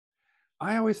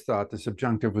I always thought the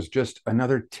subjunctive was just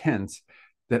another tense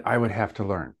that I would have to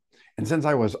learn. And since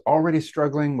I was already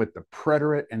struggling with the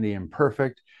preterit and the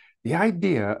imperfect, the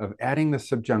idea of adding the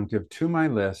subjunctive to my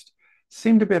list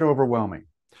seemed a bit overwhelming.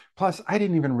 Plus, I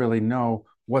didn't even really know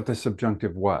what the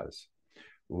subjunctive was.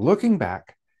 Looking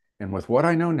back, and with what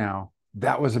I know now,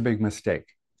 that was a big mistake.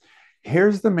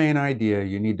 Here's the main idea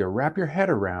you need to wrap your head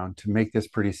around to make this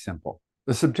pretty simple.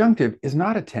 The subjunctive is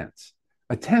not a tense.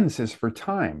 A tense is for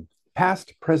time,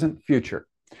 past, present, future.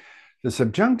 The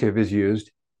subjunctive is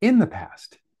used in the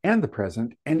past and the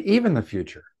present and even the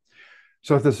future.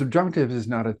 So if the subjunctive is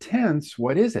not a tense,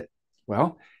 what is it?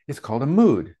 Well, it's called a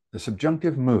mood, the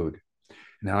subjunctive mood.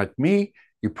 Now, like me,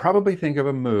 you probably think of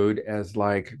a mood as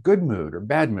like good mood or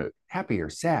bad mood, happy or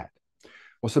sad.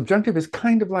 Well, subjunctive is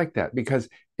kind of like that because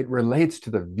it relates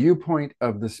to the viewpoint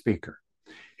of the speaker.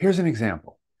 Here's an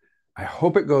example. I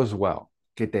hope it goes well.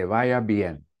 Que te vaya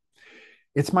bien.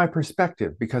 It's my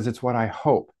perspective because it's what I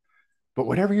hope. But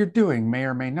whatever you're doing may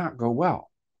or may not go well.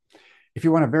 If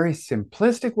you want a very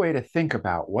simplistic way to think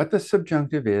about what the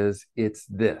subjunctive is, it's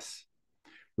this.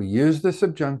 We use the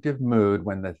subjunctive mood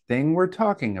when the thing we're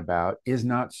talking about is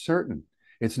not certain.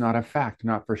 It's not a fact,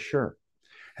 not for sure.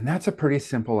 And that's a pretty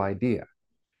simple idea.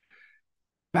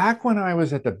 Back when I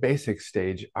was at the basic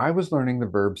stage, I was learning the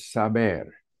verb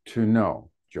saber, to know.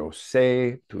 Yo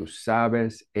sé, tú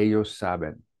sabes, ellos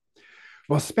saben.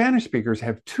 Well, Spanish speakers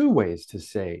have two ways to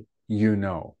say you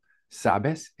know,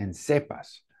 sabes and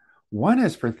sepas. One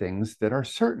is for things that are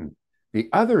certain. The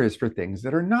other is for things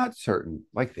that are not certain,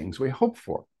 like things we hope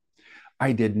for.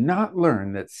 I did not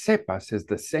learn that sepas is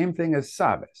the same thing as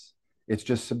sabes. It's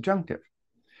just subjunctive.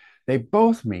 They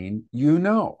both mean you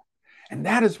know. And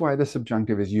that is why the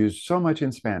subjunctive is used so much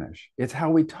in Spanish. It's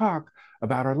how we talk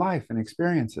about our life and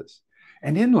experiences.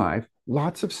 And in life,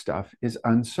 lots of stuff is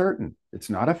uncertain. It's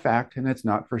not a fact and it's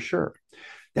not for sure.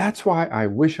 That's why I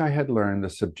wish I had learned the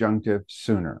subjunctive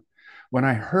sooner. When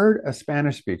I heard a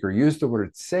Spanish speaker use the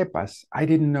word sepas, I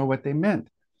didn't know what they meant.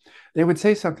 They would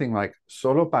say something like,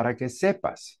 solo para que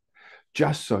sepas,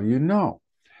 just so you know.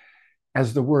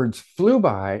 As the words flew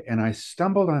by and I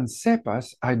stumbled on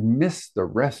sepas, I'd missed the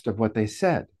rest of what they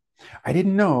said. I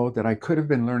didn't know that I could have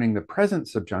been learning the present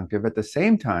subjunctive at the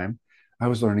same time I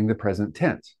was learning the present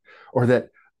tense, or that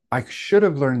I should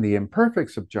have learned the imperfect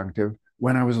subjunctive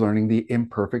when I was learning the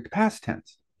imperfect past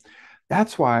tense.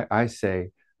 That's why I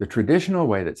say the traditional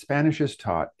way that Spanish is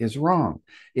taught is wrong.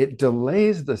 It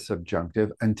delays the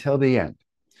subjunctive until the end.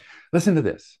 Listen to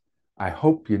this. I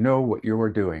hope you know what you are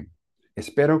doing.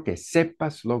 Espero que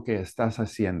sepas lo que estás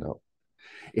haciendo.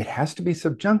 It has to be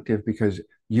subjunctive because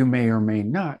you may or may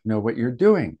not know what you're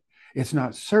doing. It's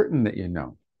not certain that you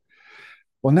know.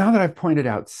 Well, now that I've pointed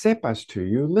out sepas to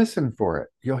you, listen for it.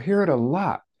 You'll hear it a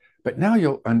lot, but now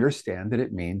you'll understand that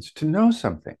it means to know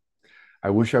something.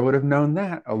 I wish I would have known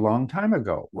that a long time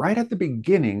ago, right at the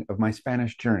beginning of my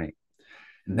Spanish journey.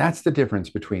 And that's the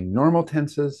difference between normal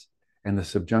tenses and the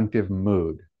subjunctive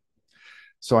mood.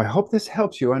 So I hope this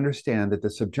helps you understand that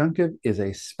the subjunctive is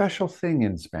a special thing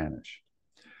in Spanish.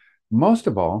 Most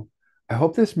of all, I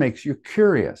hope this makes you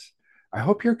curious. I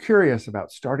hope you're curious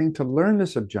about starting to learn the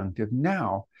subjunctive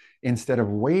now instead of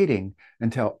waiting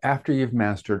until after you've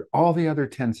mastered all the other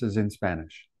tenses in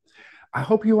Spanish. I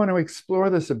hope you want to explore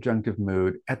the subjunctive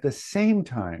mood at the same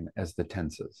time as the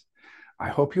tenses. I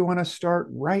hope you want to start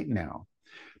right now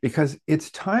because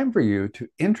it's time for you to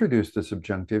introduce the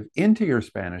subjunctive into your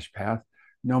Spanish path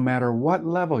no matter what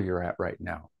level you're at right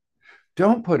now.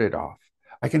 Don't put it off.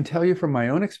 I can tell you from my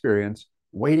own experience,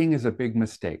 waiting is a big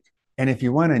mistake. And if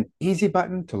you want an easy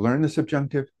button to learn the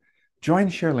subjunctive, join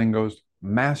ShareLingo's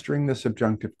Mastering the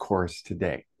Subjunctive course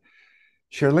today.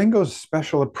 ShareLingo's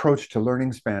special approach to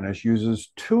learning Spanish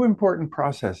uses two important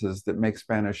processes that make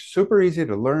Spanish super easy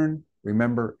to learn,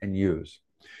 remember, and use.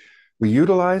 We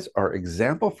utilize our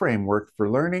example framework for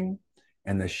learning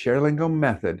and the ShareLingo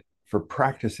method for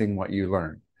practicing what you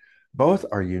learn. Both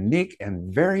are unique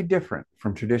and very different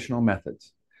from traditional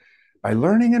methods. By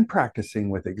learning and practicing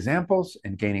with examples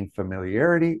and gaining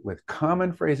familiarity with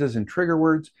common phrases and trigger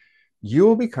words, you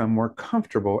will become more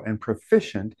comfortable and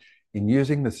proficient in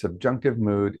using the subjunctive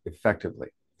mood effectively.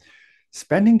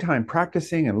 Spending time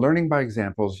practicing and learning by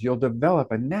examples, you'll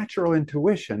develop a natural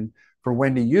intuition for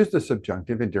when to use the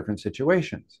subjunctive in different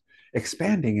situations,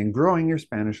 expanding and growing your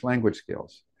Spanish language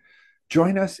skills.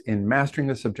 Join us in Mastering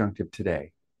the Subjunctive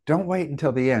today. Don't wait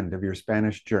until the end of your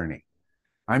Spanish journey.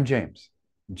 I'm James,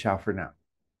 and ciao for now.